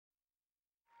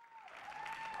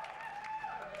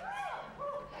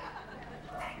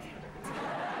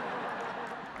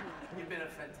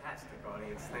fantastic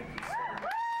audience. Thank you so much.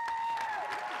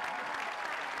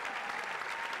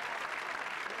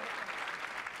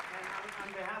 And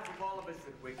on behalf of all of us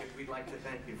at Wicked, we'd like to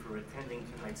thank you for attending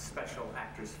tonight's special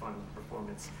Actors Fund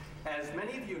performance. As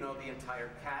many of you know, the entire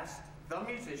cast, the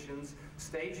musicians,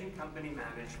 stage and company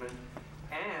management,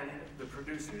 and the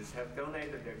producers have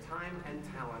donated their time and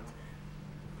talent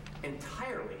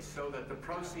entirely so that the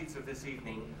proceeds of this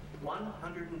evening,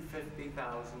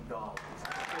 $150,000.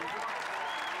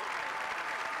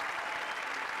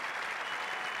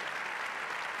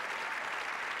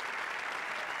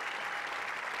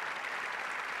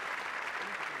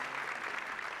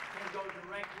 Go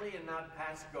directly and not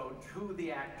pass go to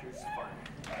the Actors Fund.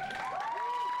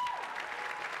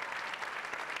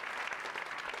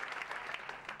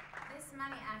 This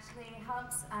money actually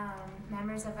helps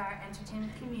members of our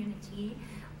entertainment community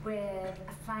with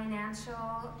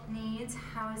financial needs,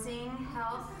 housing,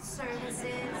 health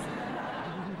services,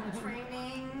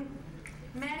 training,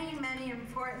 many, many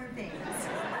important things.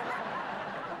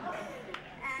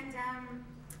 And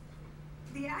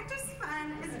the Actors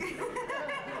Fund is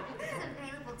It's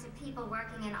available to people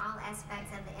working in all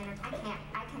aspects of the entertainment.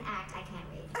 I can act, I can't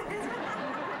read.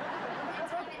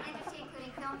 Entertainment industry,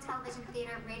 including film, television,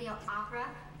 theater, radio, opera,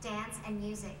 dance, and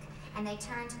music. And they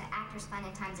turn to the Actors Fund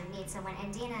in times of need. So when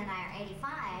Andina and I are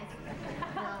 85,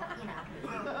 we'll, you know,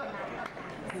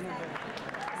 we're not